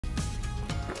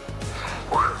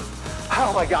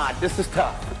Oh my God, this is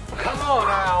tough. Come on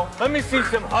now, let me see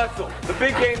some hustle. The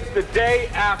big game's the day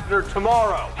after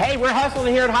tomorrow. Hey, we're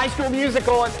hustling here at High School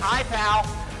Musical and IPAL.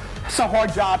 It's a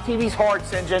hard job. TV's hard,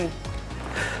 St. John.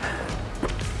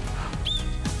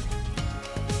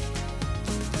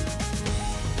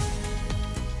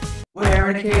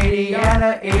 Where in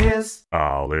Acadiana is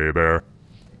Iberia.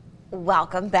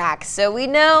 Welcome back. So we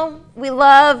know we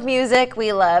love music,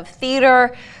 we love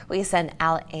theater. We send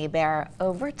Al Aber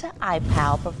over to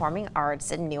IPAL Performing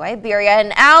Arts in New Iberia.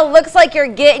 And Al, looks like you're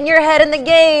getting your head in the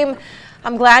game.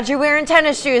 I'm glad you're wearing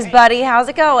tennis shoes, buddy. How's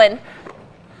it going?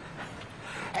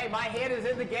 Hey, my head is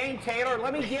in the game, Taylor.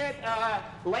 Let me get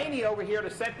Lainey over here to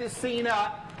set this scene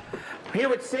up. Here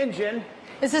with St. John.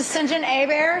 This is St. John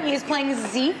Aber. He's playing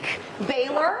Zeke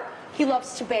Baylor. He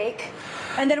loves to bake.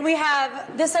 And then we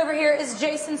have this over here is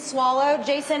Jason Swallow.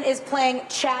 Jason is playing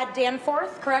Chad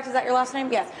Danforth, correct? Is that your last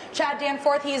name? Yes. Chad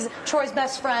Danforth. He's Troy's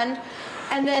best friend.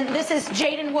 And then this is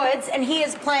Jaden Woods, and he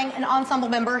is playing an ensemble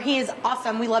member. He is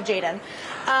awesome. We love Jaden.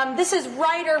 This is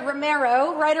Ryder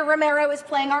Romero. Ryder Romero is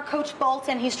playing our Coach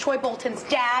Bolton. He's Troy Bolton's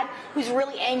dad, who's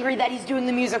really angry that he's doing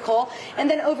the musical. And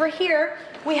then over here,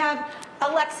 we have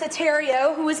Alexa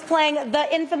Terrio, who is playing the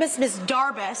infamous Miss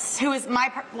Darbus, who is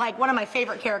one of my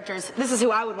favorite characters. This is who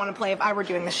I would want to play if I were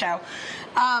doing the show.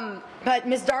 But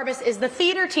Miss Darbus is the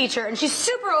theater teacher, and she's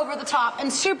super over the top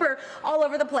and super all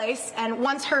over the place, and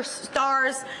wants her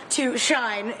stars to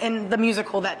shine in the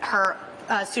musical that her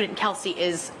student Kelsey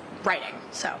is writing.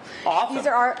 So awesome. These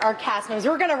are our cast members.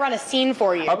 We're going to run a scene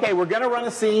for you. Okay, we're going to run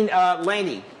a scene.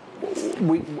 Lainey,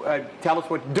 tell us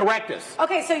what, direct us.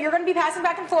 Okay, so you're going to be passing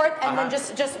back and forth, and then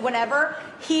just whenever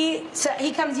he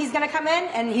comes, he's going to come in,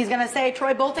 and he's going to say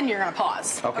Troy Bolton, you're going to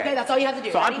pause. Okay, that's all you have to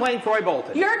do. So ready? I'm playing Troy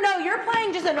Bolton. You're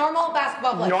playing just a normal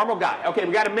basketball player. Normal guy. Okay,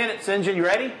 we got a minute, St. John. You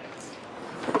ready?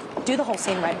 Do the whole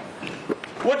scene right.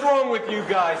 What's wrong with you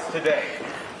guys today?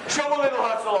 Show a little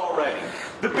hustle already.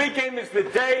 The big game is the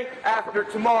day after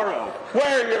tomorrow.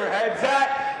 Where are your heads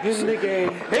at? In the game.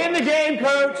 In the game,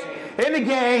 Coach. In the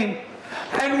game.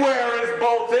 And where is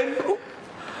Bolton?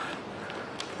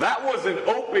 That was an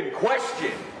open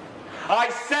question. I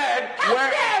said, How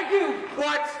where... dare you!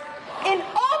 What? In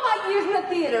all my years in the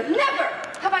theater, never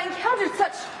have I encountered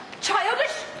such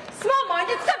childish,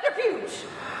 small-minded subterfuge.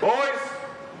 Boys,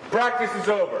 practice is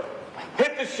over.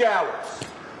 Hit the showers.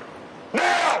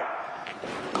 Now!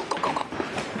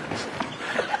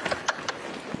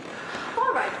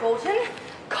 All right, Bolton.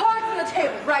 Cards on the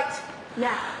table right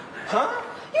now. Huh?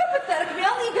 Your pathetic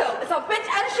male ego is all bent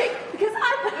out of shape because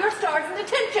I put your stars in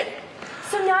detention.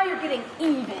 So now you're getting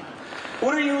even.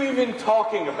 What are you even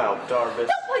talking about, Darvis?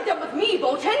 Don't play dumb with me,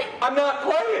 Bolton. I'm not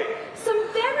playing. Some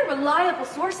very reliable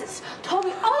sources told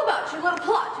me all about your little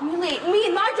plot to humiliate me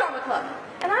and my drama club.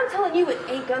 And I'm telling you, it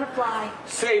ain't gonna fly.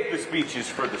 Save the speeches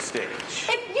for the stage.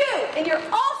 If you and your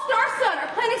all-star son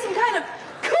are planning some kind of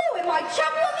coup in my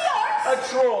champion of the arts...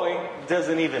 Troy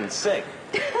doesn't even sing.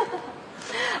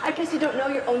 I guess you don't know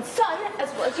your own son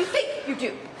as well as you think you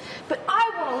do. But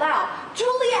I won't allow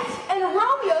Juliet and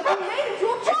Romeo to be made into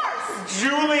a farce.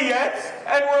 Juliet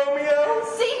and Romeo?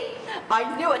 See?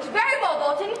 I knew it very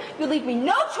well, Bolton. You leave me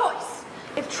no choice.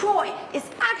 If Troy is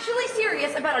actually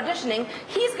serious about auditioning,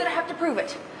 he's going to have to prove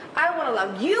it. I won't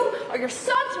allow you or your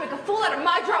son to make a fool out of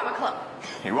my drama club.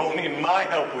 You won't need my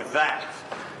help with that.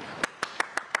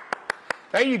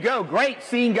 There you go. Great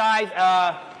scene, guys.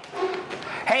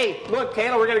 Hey, look,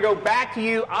 Taylor, we're going to go back to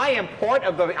you. I am part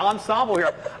of the ensemble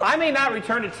here. I may not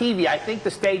return to TV. I think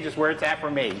the stage is where it's at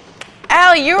for me.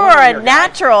 Al, you are a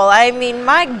natural. I mean,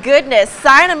 my goodness.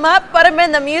 Sign him up, put him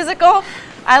in the musical.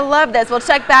 I love this. We'll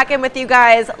check back in with you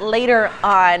guys later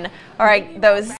on. All right, those